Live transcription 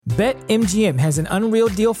BetMGM has an unreal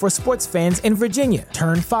deal for sports fans in Virginia.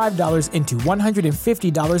 Turn $5 into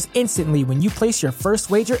 $150 instantly when you place your first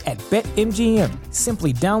wager at BetMGM.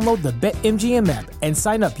 Simply download the BetMGM app and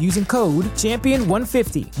sign up using code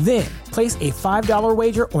Champion150. Then, place a $5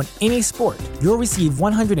 wager on any sport. You'll receive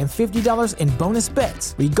 $150 in bonus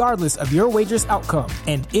bets, regardless of your wager's outcome.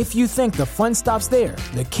 And if you think the fun stops there,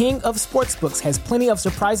 the King of Sportsbooks has plenty of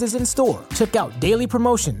surprises in store. Check out daily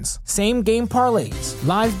promotions, same-game parlays,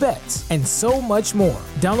 live bets, and so much more.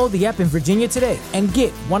 Download the app in Virginia today and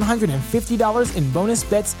get $150 in bonus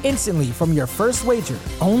bets instantly from your first wager.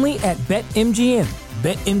 Only at BetMGM.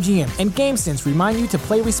 BetMGM and GameSense remind you to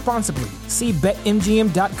play responsibly. See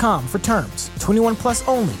BetMGM.com for terms. 21 plus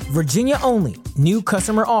only. Virginia only. New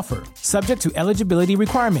customer offer. Subject to eligibility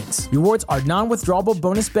requirements. Rewards are non-withdrawable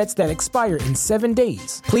bonus bets that expire in 7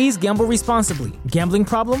 days. Please gamble responsibly. Gambling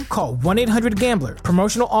problem? Call 1-800-GAMBLER.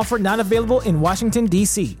 Promotional offer not available in Washington,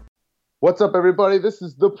 D.C. What's up, everybody? This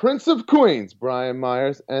is the Prince of Queens, Brian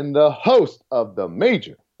Myers, and the host of the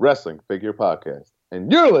Major Wrestling Figure Podcast.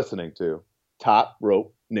 And you're listening to Top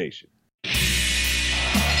Rope Nation. Ladies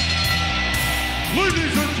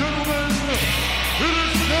and gentlemen, it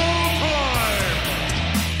is now time.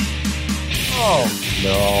 Oh,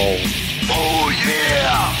 no. Oh,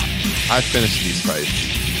 yeah. I finished these fights.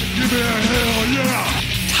 Give me a hell yeah.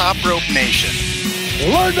 Top Rope Nation.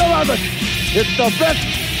 Learn to love it. It's the best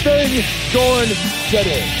thing going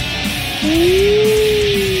today.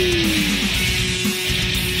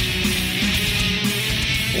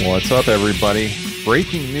 What's up, everybody?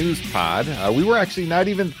 Breaking news pod. We were actually not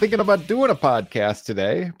even thinking about doing a podcast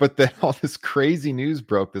today, but then all this crazy news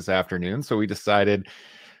broke this afternoon. So we decided,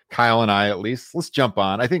 Kyle and I at least, let's jump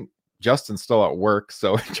on. I think Justin's still at work,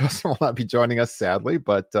 so Justin will not be joining us, sadly,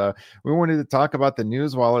 but we wanted to talk about the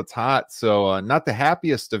news while it's hot. So not the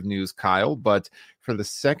happiest of news, Kyle, but for the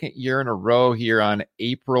second year in a row here on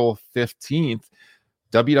April 15th,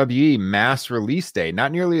 WWE mass release day.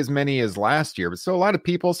 Not nearly as many as last year, but still a lot of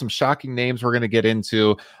people, some shocking names we're going to get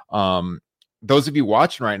into. Those of you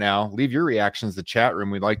watching right now, leave your reactions in the chat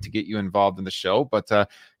room. We'd like to get you involved in the show. But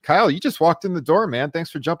Kyle, you just walked in the door, man.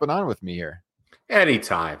 Thanks for jumping on with me here.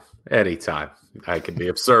 Anytime I can be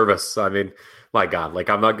of service. I mean, my God, like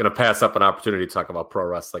I'm not going to pass up an opportunity to talk about pro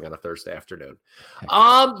wrestling on a Thursday afternoon.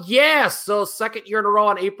 Yeah. So second year in a row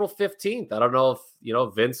on April 15th. I don't know if,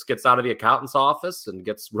 Vince gets out of the accountant's office and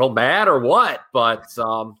gets real mad or what, but it's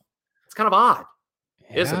kind of odd,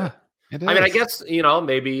 isn't it? It is. I mean, I guess,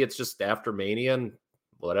 maybe it's just after Mania and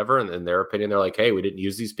whatever. And in their opinion, they're like, hey, we didn't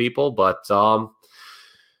use these people, but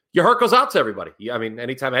your heart goes out to everybody. I mean,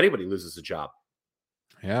 anytime anybody loses a job,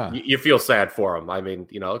 yeah, you feel sad for him. I mean,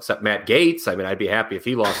 except Matt Gates. I mean, I'd be happy if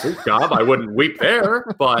he lost his job. I wouldn't weep there.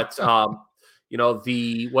 But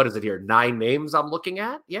what is it here? 9 names I'm looking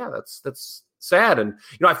at. Yeah, that's sad. And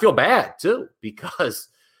I feel bad too, because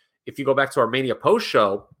if you go back to our Mania post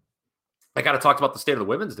show, I got to talk about the state of the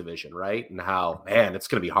women's division, right? And how, man, it's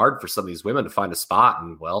going to be hard for some of these women to find a spot.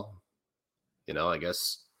 And well, I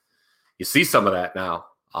guess you see some of that now.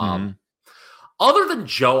 Other than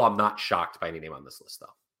Joe, I'm not shocked by any name on this list,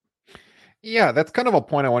 though. Yeah, that's kind of a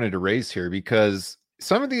point I wanted to raise here, because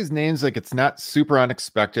some of these names, like, it's not super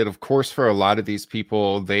unexpected. Of course, for a lot of these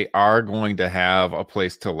people, they are going to have a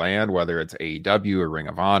place to land, whether it's AEW or Ring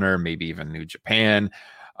of Honor, maybe even New Japan,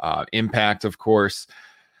 Impact, of course.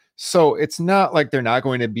 So it's not like they're not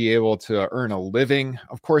going to be able to earn a living.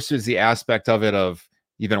 Of course, there's the aspect of it of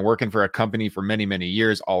you've been working for a company for many, many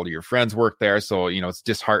years. All of your friends work there. So, it's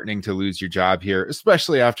disheartening to lose your job here,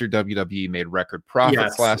 especially after WWE made record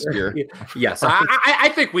profits last year. Yes.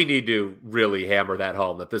 I think we need to really hammer that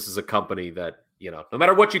home, that this is a company that, no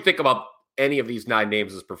matter what you think about any of these 9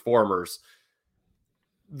 names as performers,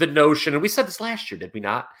 the notion, and we said this last year, did we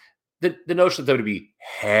not? The notion that WWE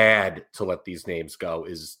had to let these names go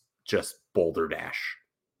is just Boulder Dash.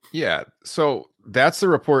 Yeah, so that's the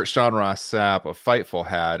report Sean Ross Sapp of Fightful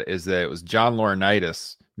had, is that it was John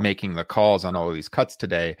Laurinaitis making the calls on all of these cuts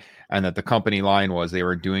today, and that the company line was they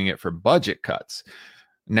were doing it for budget cuts.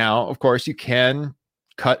 Now, of course, you can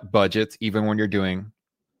cut budgets even when you're doing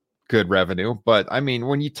good revenue, but I mean,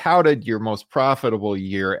 when you touted your most profitable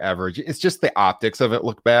year ever, it's just the optics of it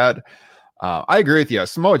look bad. I agree with you.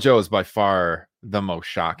 Samoa Joe is by far the most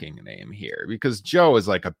shocking name here, because Joe is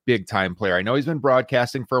like a big time player. I know he's been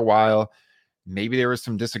broadcasting for a while. Maybe there was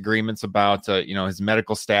some disagreements about, his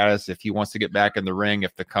medical status, if he wants to get back in the ring,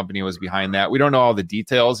 if the company was behind that. We don't know all the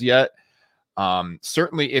details yet.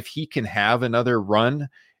 Certainly if he can have another run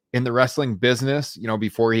in the wrestling business,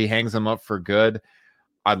 before he hangs him up for good,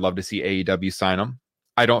 I'd love to see AEW sign him.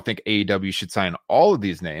 I don't think AEW should sign all of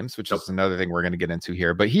these names, which is another thing we're going to get into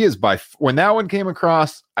here. But he is when that one came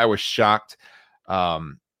across, I was shocked.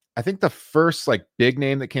 I think the first like big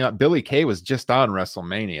name that came out, Billie Kay, was just on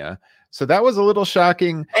WrestleMania. So that was a little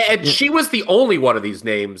shocking. And she was the only one of these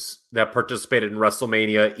names that participated in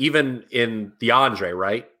WrestleMania, even in the Andre,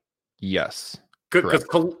 right? Yes.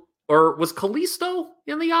 Or was Kalisto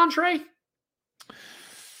in the Andre?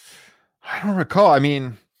 I don't recall. I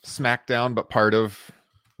mean, SmackDown, but part of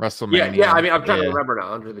WrestleMania. Yeah. I mean, I'm trying to remember now.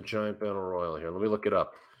 Andre the Giant Battle Royal here. Let me look it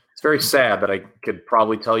up. It's very sad that I could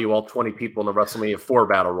probably tell you all 20 people in the WrestleMania 4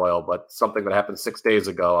 Battle Royal, but something that happened 6 days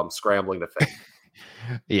ago, I'm scrambling to think.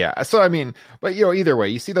 Yeah. So, I mean, but, either way,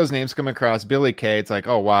 you see those names come across. Billie Kay, it's like,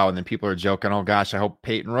 oh, wow. And then people are joking, oh, gosh, I hope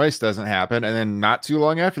Peyton Royce doesn't happen. And then not too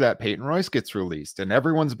long after that, Peyton Royce gets released. And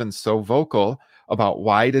everyone's been so vocal about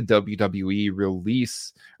why did WWE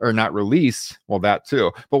release, or not release, well, that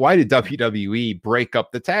too, but why did WWE break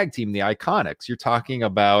up the tag team, the Iconics? You're talking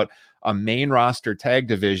about a main roster tag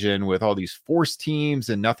division with all these force teams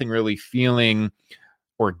and nothing really feeling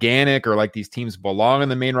organic or like these teams belong in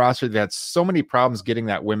the main roster. They've had so many problems getting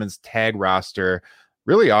that women's tag roster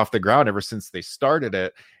really off the ground ever since they started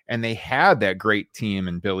it. And they had that great team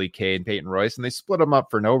in Billie Kay and Peyton Royce, and they split them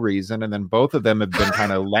up for no reason. And then both of them have been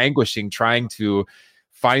kind of languishing, trying to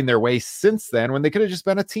find their way since then, when they could have just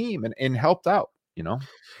been a team and helped out,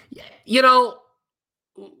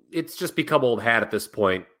 It's just become old hat at this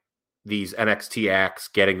point. These NXT acts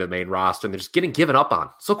getting the main roster, and they're just getting given up on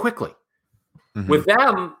so quickly. Mm-hmm. With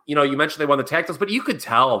them, you mentioned they won the tag titles, but you could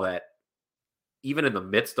tell that even in the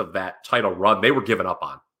midst of that title run, they were given up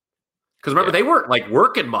on. Because remember, they weren't like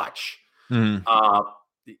working much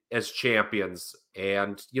as champions.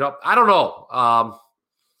 And, I don't know.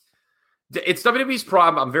 It's WWE's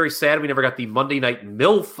problem. I'm very sad we never got the Monday Night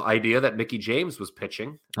MILF idea that Mickie James was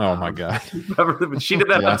pitching. Oh, my God. Remember, she did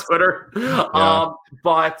that on Twitter. Yeah.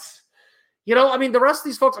 But, the rest of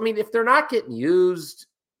these folks, if they're not getting used,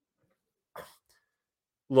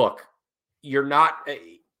 look, you're not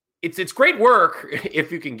 – it's great work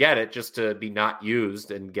if you can get it just to be not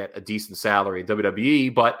used and get a decent salary in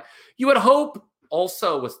WWE. But you would hope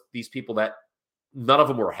also with these people that none of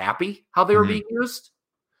them were happy how they were being used.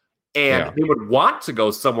 And they would want to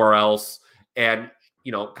go somewhere else and,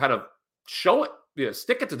 kind of show it,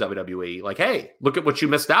 stick it to WWE. Like, hey, look at what you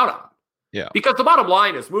missed out on. Yeah. Because the bottom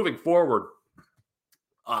line is moving forward,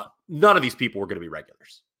 none of these people were going to be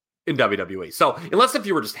regulars in WWE. So unless if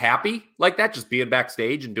you were just happy like that, just being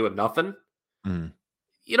backstage and doing nothing,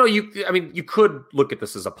 you could look at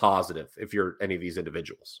this as a positive if you're any of these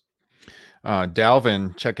individuals.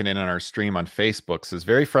 Dalvin checking in on our stream on Facebook says,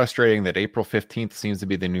 very frustrating that April 15th seems to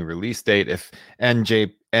be the new release date. If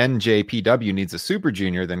NJPW needs a Super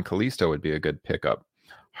Junior, then Kalisto would be a good pickup.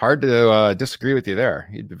 Hard to disagree with you there.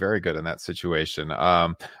 He'd be very good in that situation.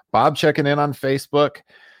 Bob checking in on Facebook.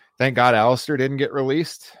 Thank God Alistair didn't get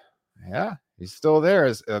released. Yeah, he's still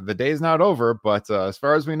there. The day's not over, but as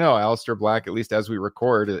far as we know, Alistair Black, at least as we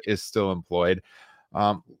record, is still employed.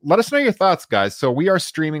 Let us know your thoughts, guys. So we are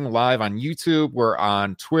streaming live on YouTube. We're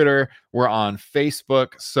on Twitter. We're on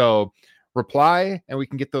Facebook. So reply and we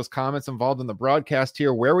can get those comments involved in the broadcast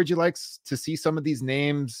here. Where would you like to see some of these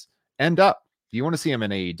names end up? Do you want to see them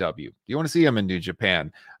in AEW? Do you want to see them in New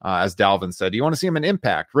Japan? As Dalvin said, do you want to see them in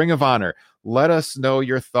Impact, Ring of Honor? Let us know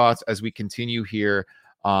your thoughts as we continue here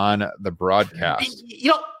on the broadcast.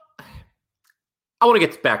 I want to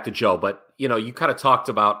get back to Joe, but you kind of talked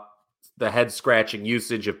about the head-scratching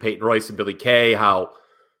usage of Peyton Royce and Billie Kay, how,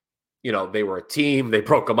 they were a team, they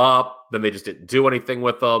broke them up, then they just didn't do anything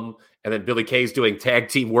with them, and then Billie Kay's doing tag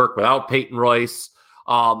team work without Peyton Royce.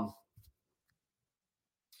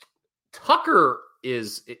 Tucker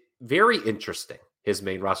is very interesting, his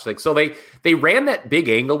main roster thing. So they ran that big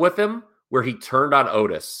angle with him where he turned on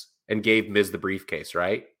Otis and gave Miz the briefcase,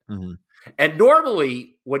 right? Mm-hmm. And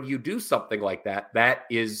normally when you do something like that, that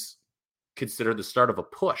is considered the start of a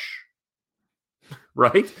push.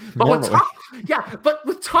 Right? But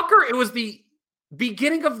with Tucker, it was the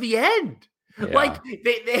beginning of the end. Yeah. Like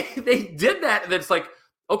they did that, and then it's like,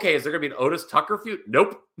 okay, is there gonna be an Otis Tucker feud?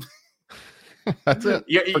 Nope. That's it.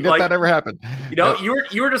 Forget that ever happened.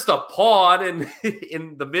 You were just a pawn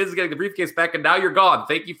in the Miz getting the briefcase back, and now you're gone.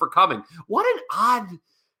 Thank you for coming. What an odd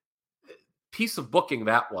piece of booking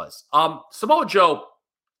that was. Samoa Joe,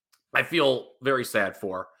 I feel very sad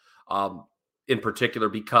for, in particular,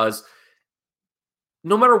 because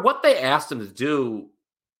no matter what they asked him to do,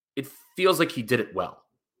 it feels like he did it well,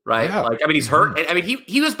 right? Yeah. He's hurt. And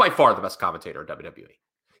he was by far the best commentator in WWE.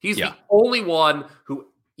 He's the only one who,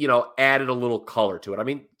 added a little color to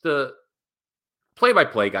it. The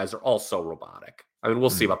play-by-play guys are all so robotic I mean, we'll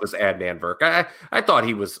see about this Adnan Virk. I thought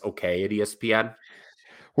he was okay at ESPN.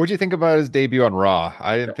 What'd you think about his debut on Raw?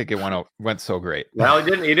 I didn't think it went so great. Well,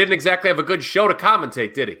 he didn't exactly have a good show to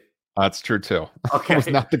commentate, did he? That's true too. Okay.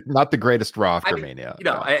 It was not the greatest Raw after Mania.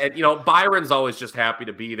 Byron's always just happy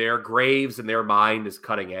to be there. Graves in their mind is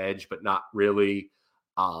cutting edge, but not really.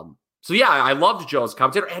 So yeah, I loved Joe as a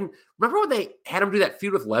commentator. And remember when they had him do that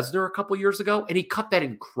feud with Lesnar a couple years ago, and he cut that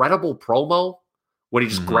incredible promo when he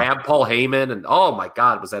just grabbed Paul Heyman, and oh my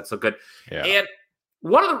God, was that so good? Yeah. And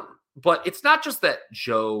but it's not just that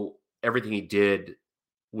Joe, everything he did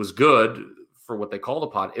was good for what they called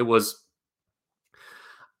upon. It was,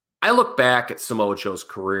 I look back at Samoa Joe's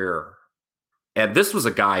career, and this was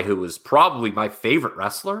a guy who was probably my favorite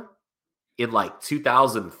wrestler in like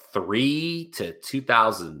 2003 to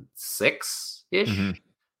 2006 ish. Mm-hmm.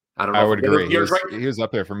 I don't know. I would agree. He was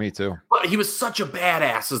up there for me too. But he was such a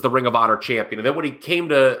badass as the Ring of Honor champion. And then when he came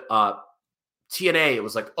to TNA, it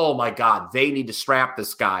was like, oh my God, they need to strap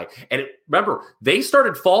this guy. And remember, they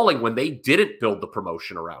started falling when they didn't build the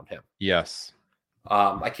promotion around him. Yes.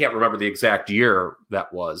 I can't remember the exact year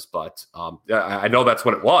that was, but I know that's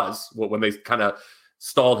when it was, when they kind of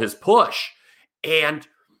stalled his push. And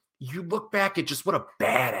you look back at just what a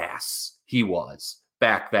badass he was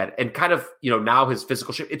back then, and kind of, now his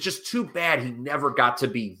physical shape. It's just too bad he never got to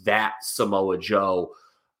be that Samoa Joe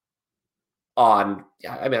on,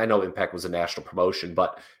 I mean, I know Impact was a national promotion,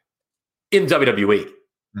 but in WWE.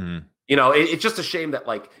 Mm-hmm. It's just a shame that,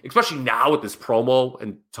 like, especially now with this promo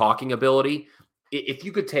and talking ability, if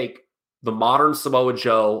you could take the modern Samoa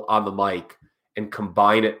Joe on the mic and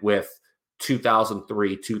combine it with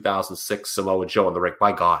 2003, 2006 Samoa Joe in the ring,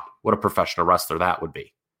 my God, what a professional wrestler that would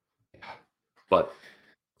be. But,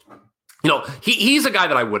 he's a guy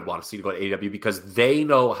that I would want to see to go to AEW because they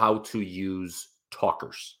know how to use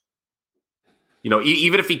talkers.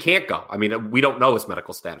 Even if he can't go. I mean, we don't know his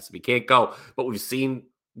medical status if he can't go, but we've seen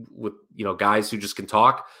with, guys who just can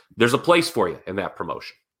talk, there's a place for you in that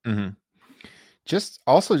promotion. Mm-hmm. Just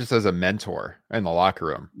as a mentor in the locker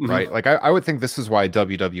room, right? Mm-hmm. Like I would think this is why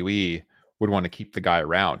WWE would want to keep the guy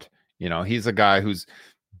around. He's a guy who's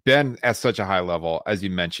been at such a high level. As you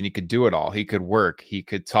mentioned, he could do it all. He could work. He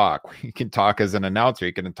could talk. He can talk as an announcer.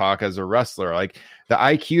 He can talk as a wrestler. Like the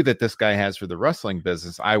IQ that this guy has for the wrestling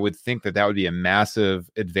business, I would think that would be a massive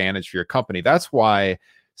advantage for your company. That's why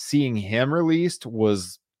seeing him released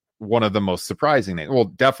was one of the most surprising names. Well,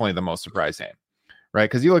 definitely the most surprising name, right?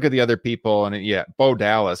 Because you look at the other people, and Bo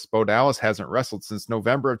Dallas. Bo Dallas hasn't wrestled since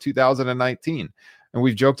November of 2019, and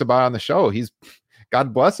we've joked about on the show.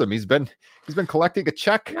 God bless him. He's been collecting a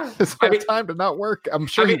check this whole time to not work. I'm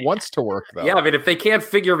sure he wants to work, though. Yeah, I mean, if they can't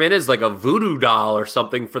figure him in as like a voodoo doll or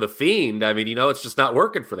something for the Fiend, I mean, it's just not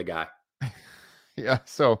working for the guy. Yeah.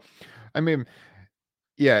 So, I mean,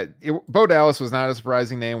 Bo Dallas was not a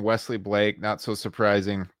surprising name. Wesley Blake, not so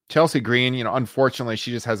surprising. Chelsea Green, unfortunately,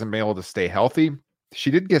 she just hasn't been able to stay healthy.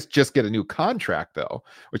 She did just get a new contract, though,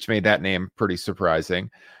 which made that name pretty surprising.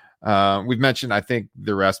 We've mentioned, I think,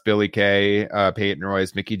 the rest: Billy Kay, Peyton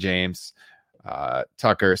Royce, Mickey James,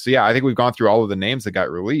 Tucker. So I think we've gone through all of the names that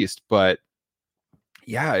got released, but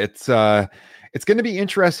it's going to be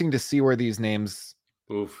interesting to see where these names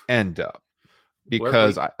end up,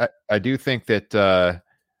 because I do think that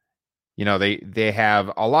they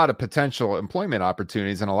have a lot of potential employment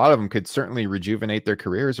opportunities, and a lot of them could certainly rejuvenate their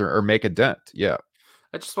careers or make a dent. Yeah,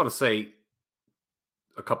 I just want to say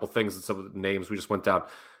a couple things in some of the names we just went down.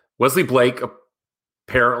 Wesley Blake,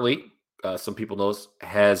 apparently, some people know,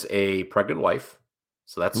 has a pregnant wife.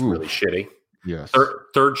 So that's really shitty. Yes.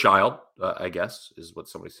 Third child, I guess, is what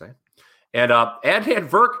somebody's saying. And Adnan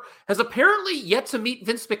Virk has apparently yet to meet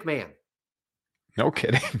Vince McMahon. No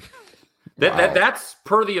kidding. That's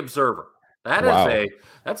per the Observer.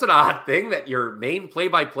 That's an odd thing that your main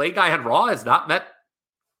play-by-play guy on Raw has not met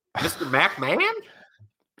Mr. McMahon.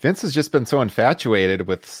 Vince has just been so infatuated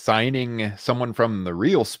with signing someone from the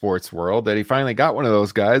real sports world that he finally got one of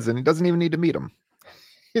those guys, and he doesn't even need to meet him.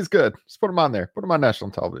 He's good. Just put him on there. Put him on national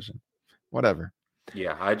television. Whatever.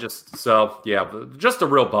 Yeah, just a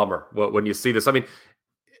real bummer when you see this. I mean,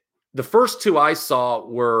 the first two I saw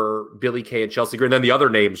were Billy Kay and Chelsea Green. Then the other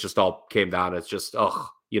names just all came down. It's just,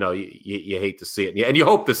 you hate to see it. And you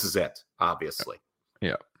hope this is it, obviously.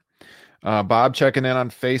 Yeah. Bob checking in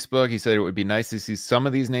on Facebook. He said it would be nice to see some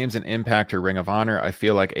of these names in Impact or Ring of Honor. I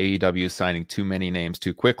feel like AEW is signing too many names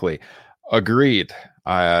too quickly. Agreed.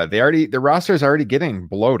 The roster is already getting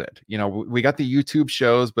bloated. We got the YouTube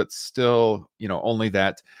shows, but still, only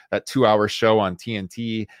that 2-hour show on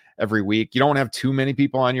TNT every week. You don't have too many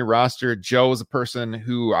people on your roster. Joe is a person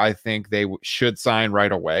who I think they should sign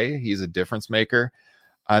right away. He's a difference maker.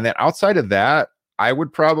 And then outside of that, I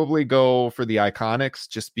would probably go for the Iconics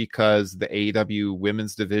just because the AEW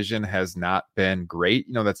women's division has not been great.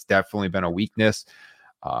 That's definitely been a weakness.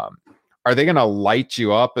 Are they going to light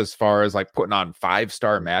you up as far as like putting on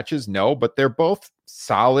 5-star matches? No, but they're both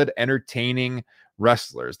solid, entertaining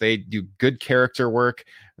wrestlers. They do good character work.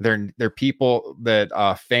 They're people that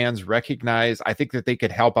fans recognize. I think that they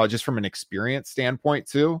could help out just from an experience standpoint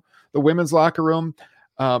too, the women's locker room.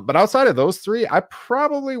 But outside of those three, I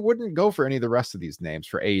probably wouldn't go for any of the rest of these names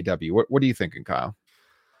for AEW. What are you thinking, Kyle?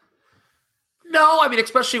 No, I mean,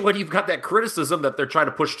 especially when you've got that criticism that they're trying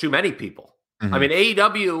to push too many people. I mean,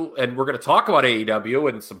 AEW, and we're going to talk about AEW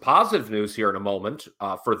and some positive news here in a moment.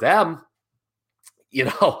 For them,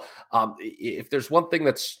 if there's one thing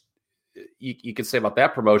that's you can say about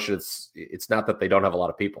that promotion, it's not that they don't have a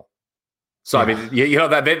lot of people. So, I mean,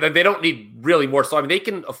 that they don't need really more. So, I mean, they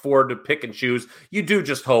can afford to pick and choose. You do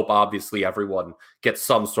just hope, obviously, everyone gets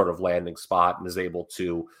some sort of landing spot and is able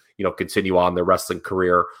to, continue on their wrestling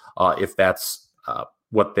career if that's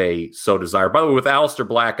what they so desire. By the way, with Aleister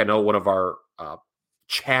Black, I know one of our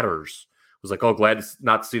chatters was like, oh, glad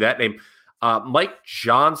not to see that name. Mike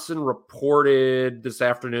Johnson reported this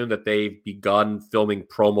afternoon that they've begun filming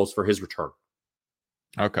promos for his return.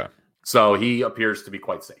 Okay. So he appears to be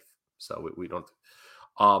quite safe. So we don't.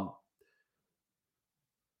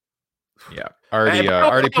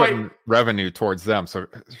 Already putting revenue towards them. So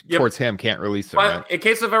towards him, can't release it. Right? In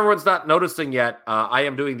case if everyone's not noticing yet, I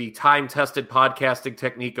am doing the time-tested podcasting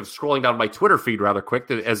technique of scrolling down my Twitter feed rather quick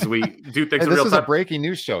as we do things in real time. This is a breaking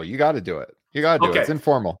news show. You got to do it. It's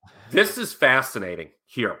informal. This is fascinating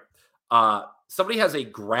here. Somebody has a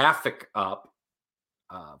graphic up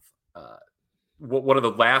of one of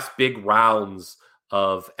the last big rounds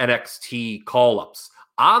of NXT call-ups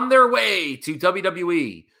on their way to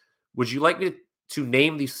WWE. Would you like me to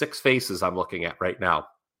name these 6 faces I'm looking at right now?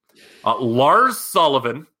 Lars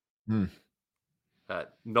Sullivan,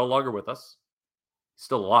 no longer with us.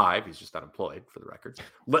 Still alive. He's just unemployed, for the record.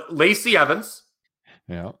 Lacey Evans,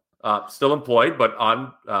 still employed, but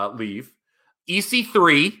on leave.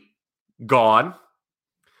 EC3, gone.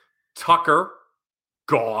 Tucker,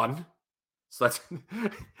 gone. So that's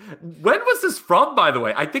when was this from, by the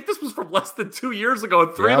way? I think this was from less than 2 years ago.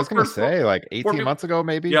 And I was going to say like 18 months ago,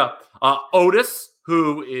 maybe. Yeah. Otis,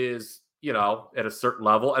 who is, at a certain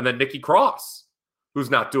level. And then Nikki Cross, who's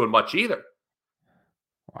not doing much either.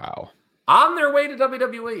 Wow. On their way to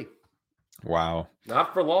WWE. Wow.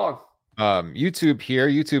 Not for long.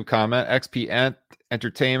 YouTube comment, XP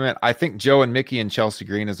Entertainment. I think Joe and Mickey and Chelsea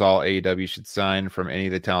Green is all AEW should sign from any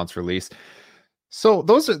of the talents released. So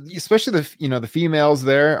those are, especially the females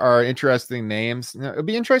there are interesting names. It'll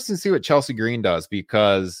be interesting to see what Chelsea Green does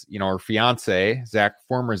because, her fiance,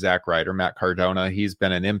 former Zack Ryder, Matt Cardona, he's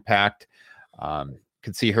been an Impact.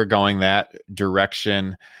 Could see her going that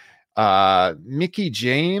direction. Mickey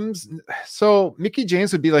James. So Mickey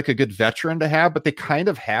James would be like a good veteran to have, but they kind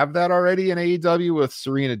of have that already in AEW with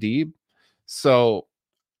Serena Deeb. So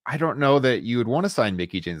I don't know that you would want to sign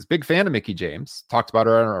Mickey James. Big fan of Mickey James. Talked about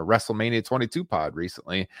her on a WrestleMania 22 pod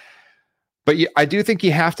recently. But I do think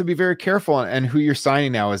you have to be very careful on who you're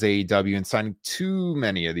signing now as AEW and signing too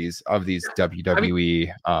many of these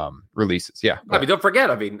WWE releases. Yeah. Don't forget,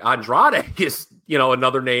 Andrade is,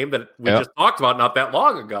 another name that we just talked about not that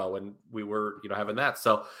long ago. And we were, having that.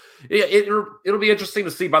 So it'll be interesting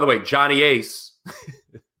to see, by the way, Johnny Ace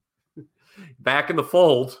back in the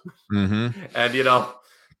fold and,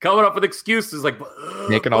 coming up with excuses like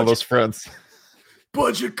making all those friends.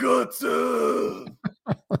 Budget cuts.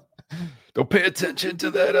 Don't pay attention to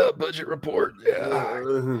that budget report.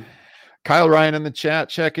 Yeah. Kyle Ryan in the chat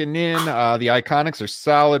checking in. The Iconics are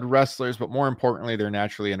solid wrestlers, but more importantly, they're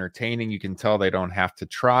naturally entertaining. You can tell they don't have to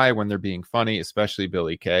try when they're being funny, especially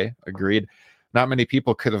Billie Kay. Agreed. Not many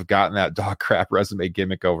people could have gotten that dog crap resume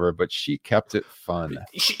gimmick over, but she kept it fun.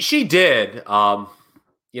 She did. There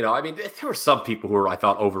were some people who were, I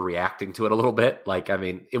thought, overreacting to it a little bit.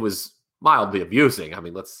 It was mildly amusing.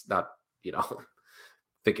 Let's not,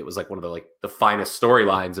 think it was like one of the finest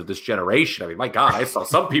storylines of this generation. My God, I saw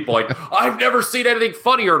some people I've never seen anything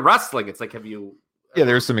funnier in wrestling. It's like, have you? Yeah,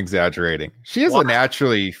 there's some exaggerating. She is a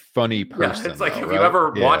naturally funny person. Yeah, it's like, have you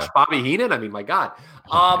ever watched Bobby Heenan? My God.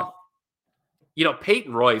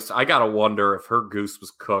 Peyton Royce, I got to wonder if her goose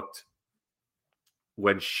was cooked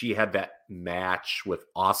when she had that match with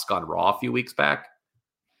Asuka on Raw a few weeks back,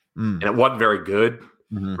 and it wasn't very good.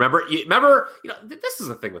 Mm-hmm. Remember, this is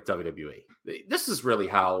the thing with WWE. This is really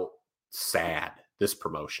how sad this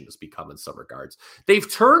promotion has become in some regards.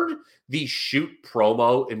 They've turned the shoot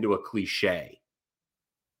promo into a cliche.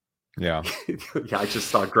 Yeah. Yeah, I just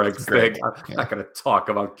saw Greg's Greg. thing. I'm not going to talk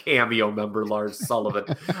about cameo member Lars Sullivan.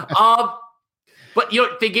 But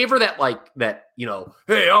they gave her that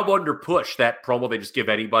hey, I'm under push, that promo they just give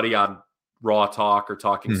anybody on Raw Talk or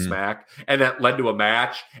Talking Smack, and that led to a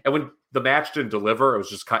match. And when the match didn't deliver, it was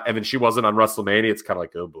just and then she wasn't on WrestleMania. It's kind of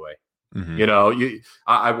like, oh boy,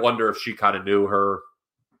 I wonder if she kind of knew her,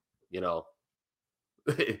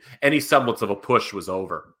 any semblance of a push was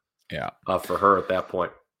over. Yeah, for her at that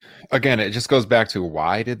point. Again, it just goes back to,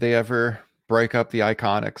 why did they ever break up the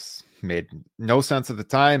Iconics? Made no sense at the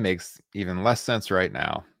time, makes even less sense right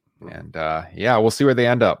now. And we'll see where they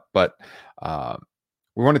end up. But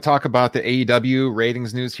we want to talk about the AEW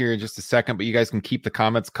ratings news here in just a second, but you guys can keep the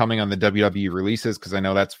comments coming on the WWE releases, because I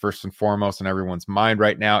know that's first and foremost on everyone's mind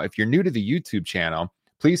right now. If you're new to the YouTube channel,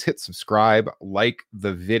 please hit subscribe, like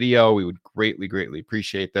the video. We would greatly, greatly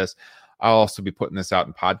appreciate this. I'll also be putting this out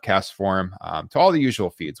in podcast form to all the usual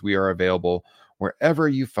feeds. We are available wherever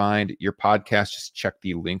you find your podcast. Just check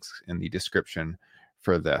the links in the description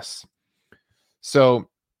for this. So,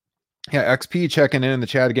 XP checking in the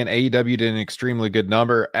chat again. AEW did an extremely good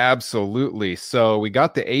number. Absolutely. So we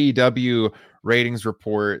got the AEW ratings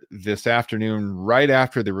report this afternoon, right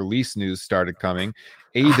after the release news started coming.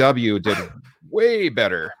 AEW did way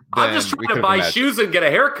better. I'm just trying to buy shoes and get a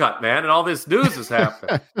haircut, man, and all this news is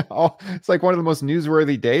happening. It's like one of the most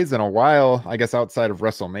newsworthy days in a while, I guess, outside of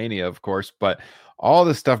WrestleMania, of course, but all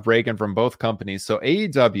this stuff breaking from both companies. So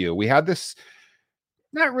AEW, we had this,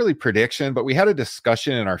 not really prediction, but we had a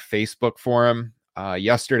discussion in our Facebook forum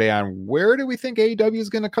yesterday on where do we think AEW is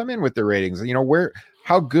going to come in with the ratings?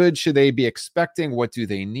 How good should they be expecting? What do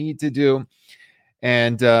they need to do?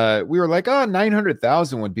 And we were like,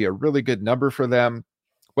 900,000 would be a really good number for them.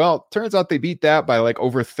 Well, turns out they beat that by like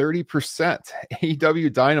over 30%.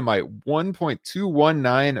 AEW Dynamite,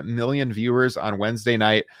 1.219 million viewers on Wednesday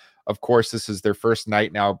night. Of course, this is their first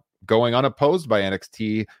night now going unopposed by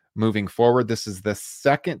NXT. Moving forward, this is the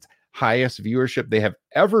second highest viewership they have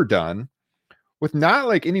ever done, with not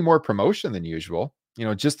like any more promotion than usual.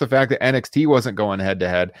 Just the fact that NXT wasn't going head to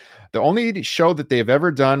head. The only show that they've ever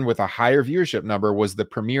done with a higher viewership number was the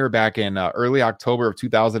premiere back in early October of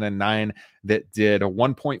 2009 that did a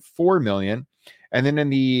 1.4 million. And then in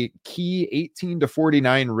the key 18 to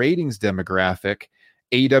 49 ratings demographic,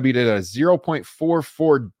 AEW did a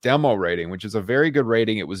 0.44 demo rating, which is a very good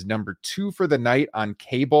rating. It was number 2 for the night on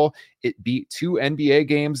cable. It beat 2 NBA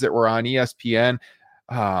games that were on ESPN.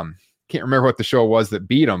 Can't remember what the show was that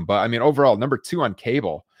beat them, but I mean, overall, number 2 on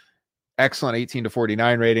cable. Excellent 18 to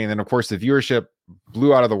 49 rating. And then, of course, the viewership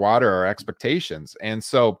blew out of the water our expectations. And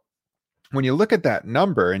so when you look at that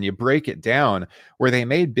number and you break it down, where they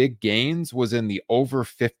made big gains was in the over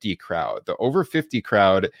 50 crowd. The over 50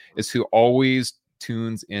 crowd is who always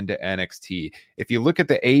tunes into NXT. If you look at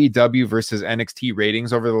the AEW versus NXT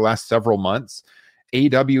ratings over the last several months,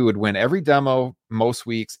 AEW would win every demo most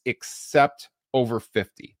weeks except over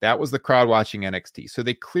 50. That was the crowd watching NXT. So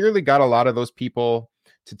they clearly got a lot of those people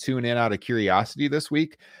to tune in out of curiosity this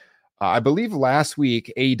week. I believe last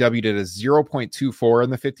week AEW did a 0.24 in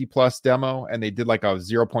the 50 plus demo, and they did like a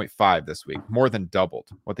 0.5 this week, more than doubled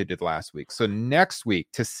what they did last week. So next week,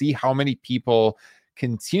 to see how many people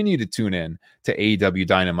continue to tune in to AEW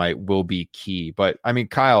Dynamite will be key. But I mean,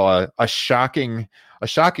 Kyle, a shocking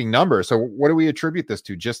number. So what do we attribute this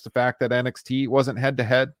to? Just the fact that NXT wasn't head to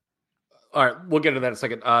head? All right, we'll get into that in a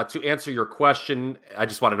second. To answer your question, I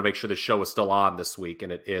just wanted to make sure the show is still on this week,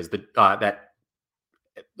 and it is.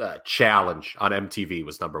 That challenge on MTV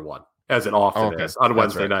was number 1, as it often is on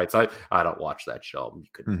Wednesday nights. I don't watch that show. You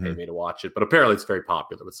couldn't pay me to watch it, but apparently it's very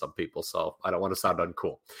popular with some people, so I don't want to sound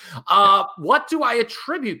uncool. What do I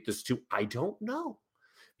attribute this to? I don't know,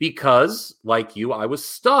 because like you, I was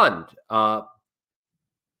stunned.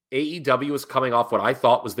 AEW was coming off what I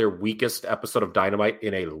thought was their weakest episode of Dynamite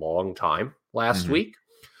in a long time last week.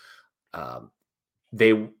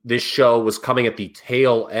 This show was coming at the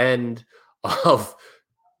tail end of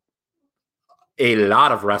a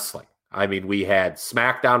lot of wrestling. I mean, we had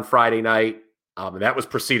SmackDown Friday night, and that was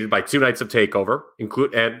preceded by 2 nights of TakeOver,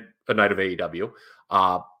 and a night of AEW.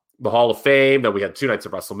 The Hall of Fame, then we had 2 nights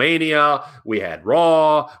of WrestleMania, we had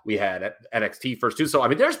Raw, we had NXT first 2. So, I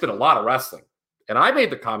mean, there's been a lot of wrestling. And I made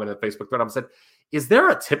the comment in the Facebook thread. I said, is there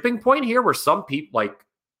a tipping point here where some people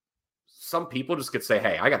just could say,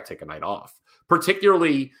 hey, I got to take a night off,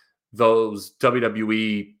 particularly those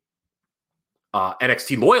WWE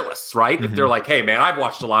NXT loyalists, right? If they're like, hey, man, I've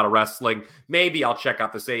watched a lot of wrestling. Maybe I'll check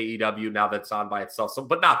out this AEW now that's on by itself.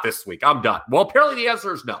 But not this week. I'm done. Well, apparently the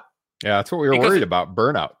answer is no. Yeah, that's what we were worried about,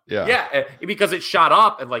 burnout. Yeah, because it shot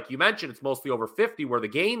up. And like you mentioned, it's mostly over 50 where the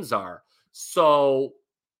gains are. So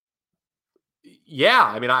Yeah,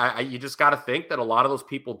 I mean, you just got to think that a lot of those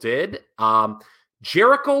people did.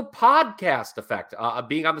 Jericho podcast effect,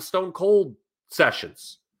 being on the Stone Cold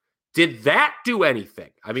sessions. Did that do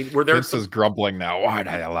anything? I mean, were there Vince is grumbling now? Why did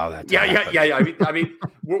I allow that to happen? Yeah. I mean,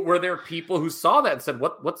 were there people who saw that and said,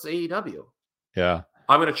 "What's AEW? Yeah,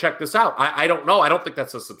 I'm going to check this out." I don't know. I don't think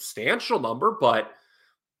that's a substantial number, but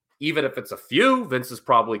even if it's a few, Vince is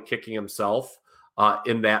probably kicking himself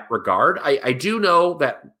in that regard. I do know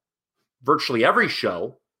that virtually every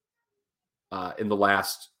show in the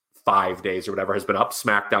last 5 days or whatever has been up.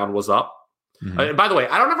 SmackDown was up. Mm-hmm. And by the way,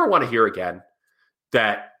 I don't ever want to hear again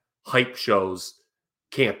that hype shows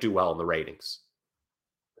can't do well in the ratings,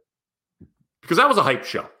 because that was a hype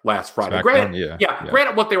show last Friday. Granted,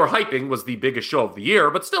 granted, what they were hyping was the biggest show of the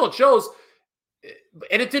year, but still, it shows,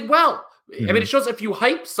 and it did well. Mm-hmm. I mean, it shows if you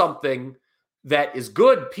hype something that is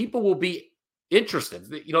good, people will be interested.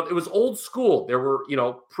 You know, it was old school. There were,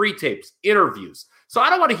 pre-tapes, interviews. So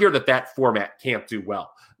I don't want to hear that format can't do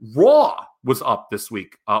well. Raw was up this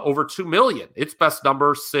week, over 2 million. Its best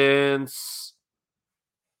number since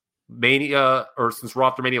Mania, or since Raw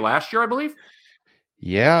after Mania last year, I believe.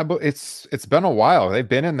 Yeah, but it's been a while. They've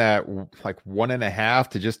been in that like 1.5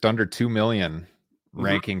 to just under 2 million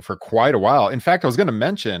ranking for quite a while. In fact, I was going to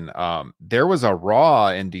mention there was a Raw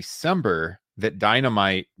in December that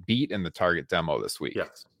Dynamite beat in the Target demo this week.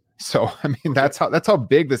 Yes. So I mean, that's how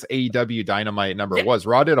big this AEW Dynamite number was.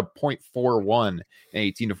 Raw did a 0.41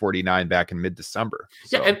 in 18-49 back in mid-December.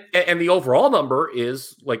 So. Yeah, and the overall number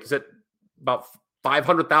is, like you said, about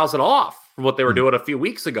 500,000 off from what they were doing a few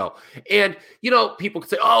weeks ago. And, people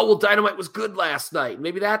could say, oh, well, Dynamite was good last night.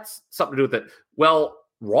 Maybe that's something to do with it. Well,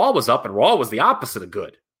 Raw was up, and Raw was the opposite of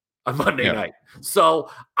good on Monday night.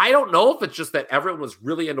 So I don't know if it's just that everyone was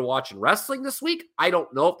really into watching wrestling this week. I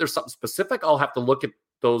don't know if there's something specific. I'll have to look at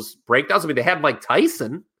those breakdowns. I mean, they had Mike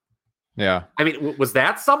Tyson. Yeah. I mean, was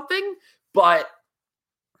that something? But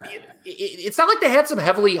it's not like they had some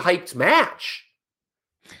heavily hyped match.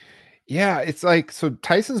 Yeah, it's like, so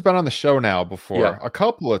Tyson's been on the show now before a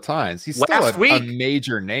couple of times. He's still a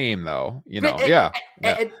major name, though.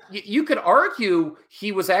 And you could argue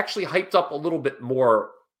he was actually hyped up a little bit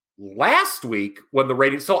more last week when the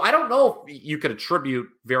ratings. So I don't know if you could attribute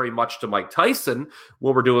very much to Mike Tyson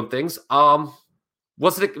when we're doing things.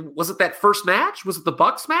 Was it that first match? Was it the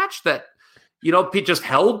Bucks match that he just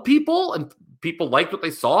held people and people liked what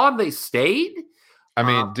they saw and they stayed? I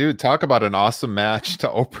mean, dude, talk about an awesome match to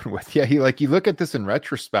open with. Yeah, you look at this in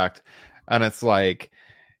retrospect, and it's like,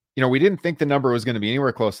 we didn't think the number was going to be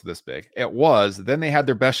anywhere close to this big. It was. Then they had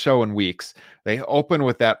their best show in weeks. They open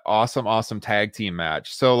with that awesome tag team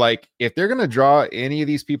match. So, like, if they're going to draw any of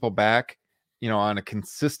these people back, on a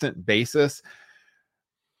consistent basis,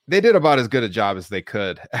 they did about as good a job as they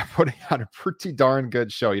could at putting on a pretty darn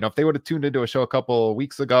good show. If they would have tuned into a show a couple of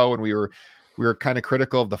weeks ago when we were kind of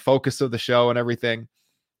critical of the focus of the show and everything,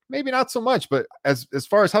 maybe not so much, but as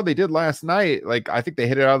far as how they did last night, like, I think they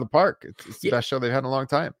hit it out of the park. It's the best show they've had in a long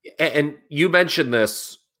time. And you mentioned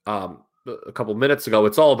this a couple minutes ago.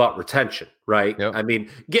 It's all about retention, right? Yep. I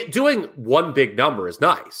mean, doing one big number is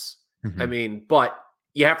nice. Mm-hmm. I mean, but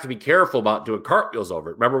you have to be careful about doing cartwheels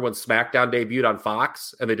over it. Remember when SmackDown debuted on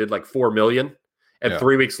Fox and they did like 4 million, and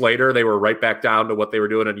 3 weeks later they were right back down to what they were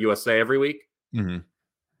doing in USA every week? Mm-hmm.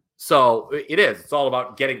 So it's all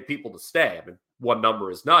about getting people to stay. I mean, one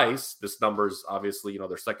number is nice. This number is obviously,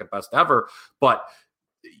 their second best ever, but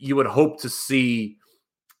you would hope to see,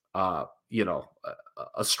 a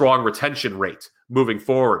strong retention rate moving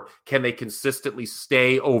forward. Can they consistently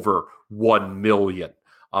stay over 1 million?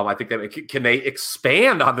 I think that can they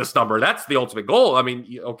expand on this number? That's the ultimate goal. I mean,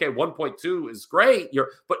 1.2 is great.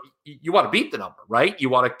 But you want to beat the number, right? You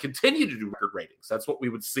want to continue to do record ratings. That's what we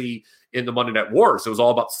would see in the Monday Night Wars. It was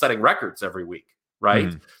all about setting records every week, right?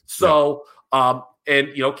 Mm-hmm. So,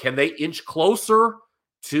 can they inch closer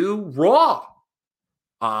to Raw?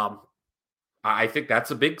 I think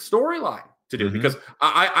that's a big storyline to do, because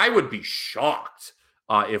I would be shocked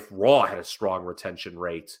if Raw had a strong retention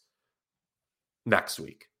rate next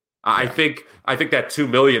week. I think that 2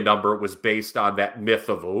 million number was based on that myth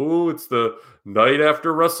of, it's the night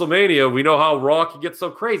after WrestleMania. We know how Raw can get so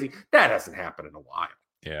crazy. That hasn't happened in a while.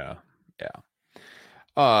 Yeah.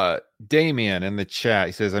 Damien in the chat,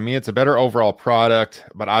 he says, I mean, it's a better overall product,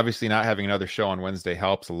 but obviously not having another show on Wednesday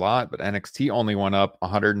helps a lot. But NXT only went up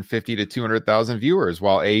 150 to 200,000 viewers,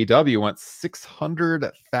 while AEW went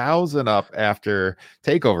 600,000 up after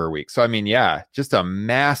TakeOver week. So, I mean, just a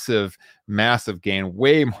massive gain,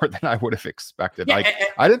 way more than I would have expected. I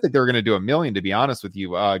didn't think they were going to do 1 million, to be honest with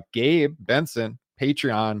you. Gabe Benson,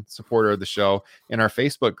 Patreon supporter of the show in our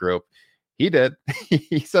Facebook group, He did.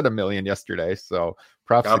 He said $1 million yesterday. So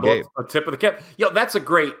props to Gabe. A tip of the cap. That's a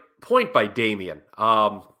great point by Damian.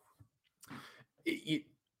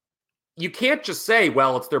 You can't just say,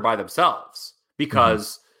 well, it's there by themselves,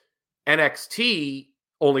 because NXT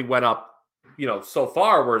only went up, so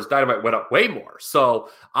far, whereas Dynamite went up way more. So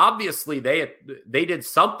obviously they did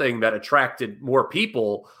something that attracted more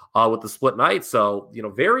people with the split night. So,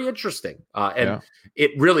 very interesting.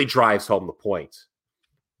 It really drives home the point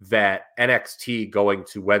that NXT going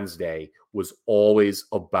to Wednesday was always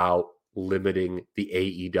about limiting the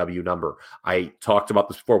AEW number. I talked about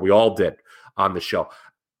this before. We all did on the show.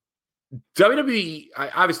 WWE,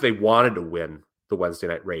 obviously, they wanted to win the Wednesday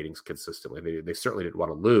night ratings consistently. They certainly didn't want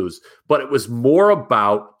to lose, but it was more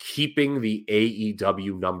about keeping the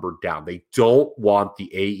AEW number down. They don't want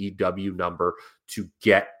the AEW number to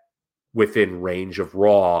get within range of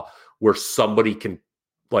Raw, where somebody can,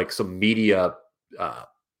 like some media,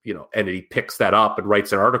 entity picks that up and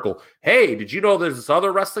writes an article. Hey, did you know there's this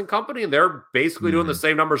other wrestling company and they're basically doing the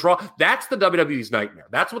same numbers Raw? That's the WWE's nightmare.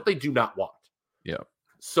 That's what they do not want. Yeah.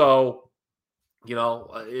 So,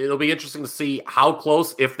 it'll be interesting to see how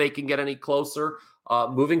close, if they can get any closer,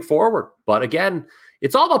 moving forward. But again,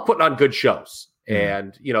 it's all about putting on good shows.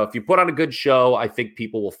 And, if you put on a good show, I think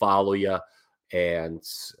people will follow you, and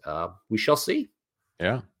we shall see.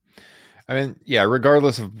 Yeah. I mean,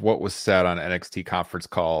 regardless of what was said on NXT conference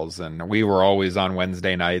calls, and we were always on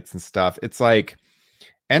Wednesday nights and stuff, it's like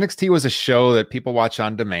NXT was a show that people watch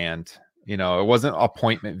on demand. It wasn't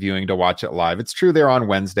appointment viewing to watch it live. It's true they're on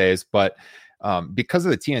Wednesdays, but because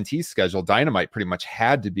of the TNT schedule, Dynamite pretty much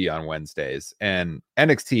had to be on Wednesdays, and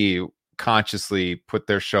NXT consciously put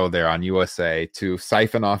their show there on USA to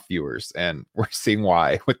siphon off viewers, and we're seeing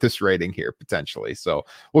why with this rating here potentially. So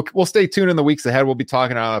we'll stay tuned in the weeks ahead. We'll be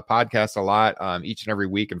talking on the podcast a lot each and every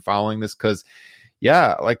week and following this, because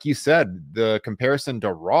like you said, the comparison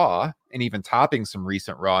to Raw and even topping some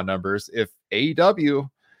recent Raw numbers, if AEW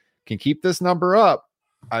can keep this number up,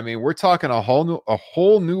 I mean, we're talking a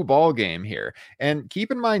whole new ball game here. And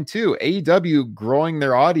keep in mind too, AEW growing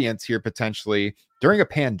their audience here potentially during a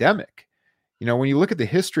pandemic. When you look at the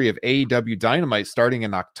history of AEW Dynamite starting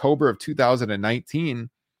in October of 2019,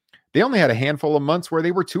 they only had a handful of months where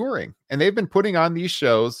they were touring, and they've been putting on these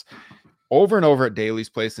shows over and over at Daly's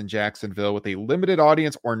Place in Jacksonville with a limited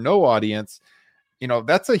audience or no audience.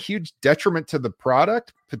 That's a huge detriment to the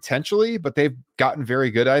product potentially, but they've gotten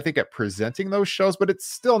very good, I think, at presenting those shows, but it's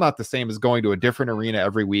still not the same as going to a different arena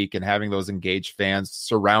every week and having those engaged fans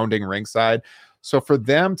surrounding ringside. So for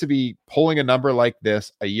them to be pulling a number like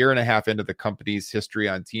this a year and a half into the company's history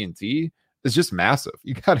on TNT is just massive.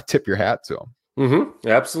 You got to tip your hat to them.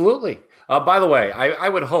 Absolutely. By the way, I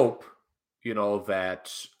would hope,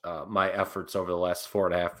 that my efforts over the last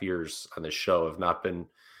 4.5 years on this show have not been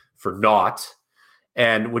for naught.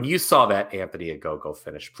 And when you saw that Anthony Ogogo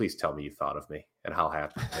finish, please tell me you thought of me and how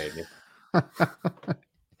happy it made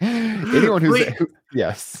me. Anyone who's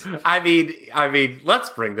yes. I mean, let's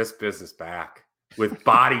bring this business back with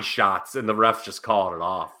body shots and the refs just calling it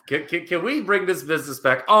off. Can we bring this business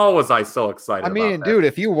back? Oh, was I so excited! about dude,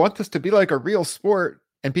 if you want this to be like a real sport,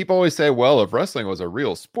 and people always say, well, if wrestling was a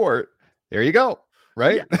real sport, there you go,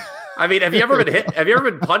 right? Yeah. I mean, have you ever been hit? Have you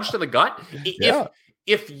ever been punched in the gut? Yeah.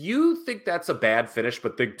 If you think that's a bad finish,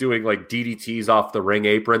 but they're doing like DDTs off the ring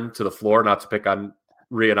apron to the floor, not to pick on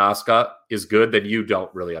Rhea and Asuka, is good, then you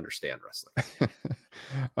don't really understand wrestling.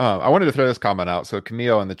 I wanted to throw this comment out. So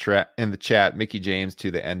Camille in the chat, Mickey James to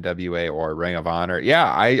the NWA or Ring of Honor.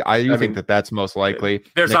 Yeah, I think that's most likely.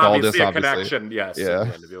 There's Nick obviously Aldis, a connection. Yes. Yeah.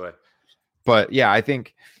 The NWA. But yeah, I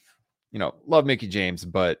think, love Mickey James,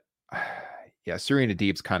 but Serena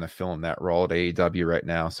Deeb's kind of filling that role at AEW right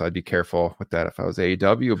now. So I'd be careful with that if I was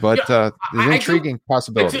AEW, but there's intriguing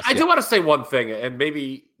possibilities. I do want to say one thing, and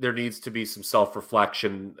maybe there needs to be some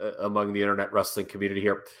self-reflection among the internet wrestling community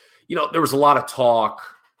here. There was a lot of talk,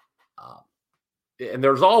 and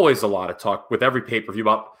there's always a lot of talk with every pay-per-view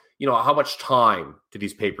about, how much time do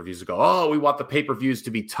these pay-per-views go? Oh, we want the pay-per-views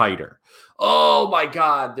to be tighter. Oh my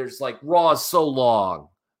God, there's like Raw is so long.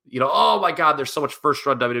 Oh my God, there's so much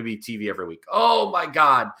first-run WWE TV every week. Oh my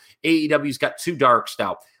God, AEW's got 2 darks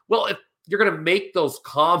now. Well, if you're going to make those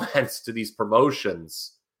comments to these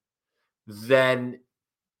promotions, then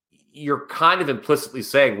you're kind of implicitly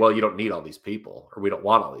saying, well, you don't need all these people, or we don't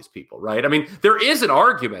want all these people, right? I mean, there is an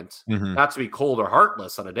argument, not to be cold or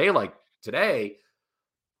heartless on a day like today,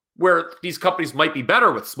 where these companies might be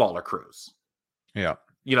better with smaller crews. Yeah.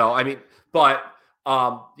 But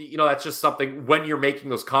that's just something, when you're making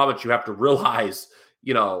those comments, you have to realize,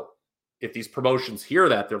 if these promotions hear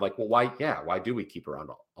that, they're like, well, why do we keep around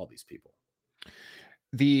all these people?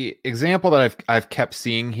 the example that I've kept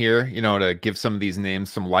seeing here, to give some of these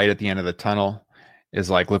names some light at the end of the tunnel, is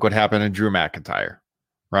like, look what happened to Drew McIntyre,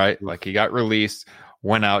 right? Like, he got released,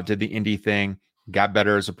 went out, did the indie thing, got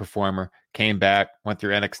better as a performer, came back, went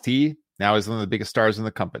through NXT. Now he's one of the biggest stars in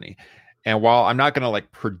the company. And while I'm not going to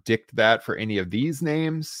like predict that for any of these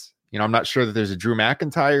names, I'm not sure that there's a Drew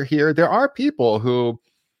McIntyre here. There are people who,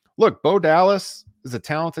 look, Bo Dallas is a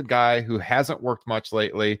talented guy who hasn't worked much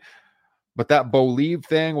lately, but that Believe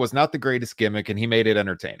thing was not the greatest gimmick, and he made it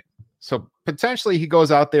entertaining. So potentially he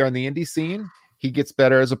goes out there on the indie scene. He gets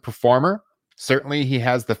better as a performer. Certainly he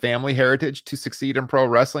has the family heritage to succeed in pro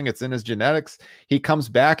wrestling. It's in his genetics. He comes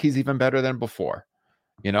back. He's even better than before,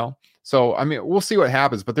 So, I mean, we'll see what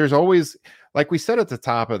happens, but there's always, like we said at the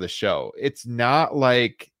top of the show, it's not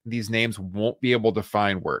like these names won't be able to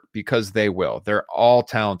find work, because they will. They're all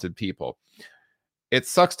talented people. It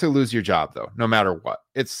sucks to lose your job, though, no matter what.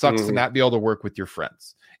 It sucks to not be able to work with your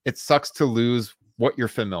friends. It sucks to lose what you're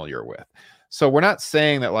familiar with. So we're not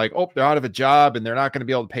saying that like, oh, they're out of a job and they're not going to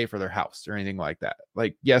be able to pay for their house or anything like that.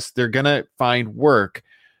 Like, yes, they're going to find work,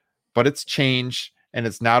 but it's change. And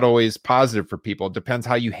it's not always positive for people. It depends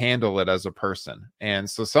how you handle it as a person. And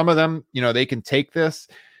so some of them, they can take this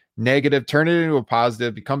negative, turn it into a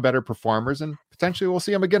positive, become better performers, and potentially we'll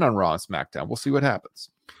see them again on Raw and SmackDown. We'll see what happens.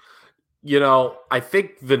 I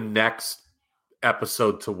think the next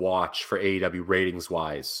episode to watch for AEW ratings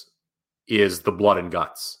wise is the Blood and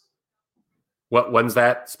Guts. When's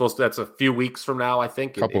that supposed to? That's a few weeks from now, I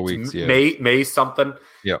think. Couple weeks, yeah. May something.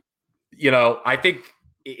 Yeah. I think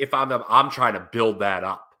if I'm trying to build that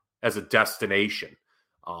up as a destination,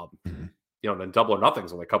 then Double or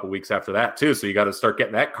Nothing's only a couple weeks after that too. So you got to start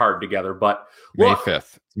getting that card together. But May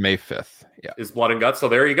 5th. Yeah. Is Blood and Guts. So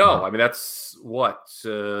there you go. I mean, that's what,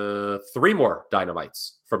 3 more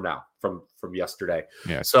Dynamites from now, from yesterday.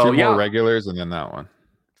 Yeah. So 2 more regulars and then that one.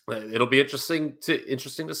 It'll be interesting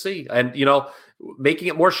to see. And, making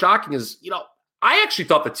it more shocking is, I actually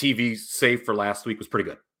thought the TV save for last week was pretty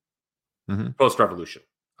good. Post-Revolution.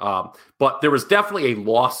 But there was definitely a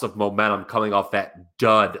loss of momentum coming off that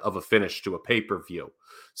dud of a finish to a pay-per-view.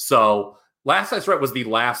 So last night's was the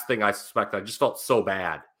last thing I suspected. I just felt so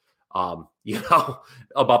bad, about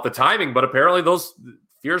the timing. But apparently those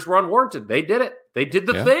fears were unwarranted. They did it. They did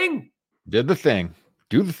the thing. Did the thing.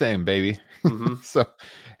 Do the thing, baby. So,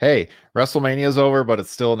 hey, WrestleMania's over, but it's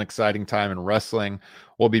still an exciting time in wrestling.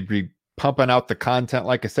 We'll be pumping out the content.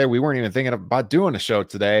 Like I said, we weren't even thinking about doing a show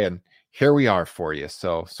today, and here we are for you.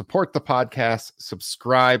 So support the podcast,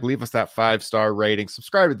 subscribe, leave us that 5-star rating,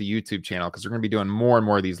 subscribe to the YouTube channel, because we're going to be doing more and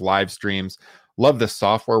more of these live streams. Love the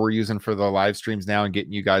software we're using for the live streams now and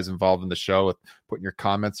getting you guys involved in the show with putting your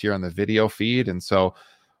comments here on the video feed. And so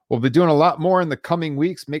we'll be doing a lot more in the coming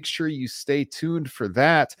weeks. Make sure you stay tuned for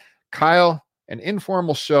that. Kyle, an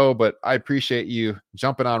informal show, but I appreciate you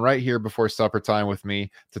jumping on right here before supper time with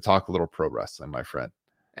me to talk a little pro wrestling, my friend.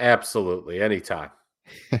 Absolutely. Anytime.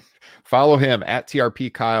 Follow him at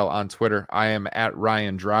TRP Kyle on Twitter. I am at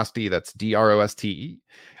Ryan Droste. That's Droste.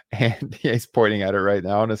 And he's pointing at it right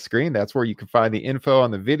now on the screen. That's where you can find the info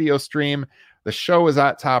on the video stream. The show is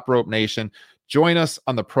at Top Rope Nation. Join us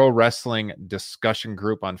on the Pro Wrestling Discussion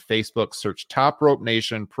group on Facebook. Search Top Rope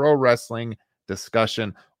Nation Pro Wrestling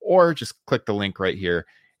Discussion, or just click the link right here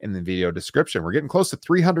in the video description. We're getting close to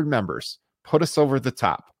 300 members. Put us over the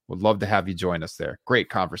top. Would love to have you join us there. Great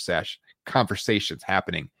conversations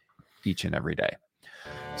happening each and every day.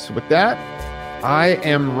 So with that, I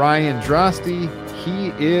am Ryan Droste. He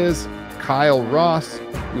is Kyle Ross.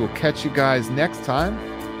 We will catch you guys next time.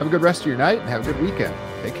 Have a good rest of your night and have a good weekend.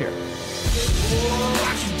 Take care.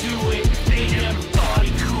 Watch him do it. They never thought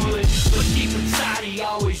he could, but deep inside he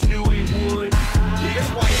always knew it.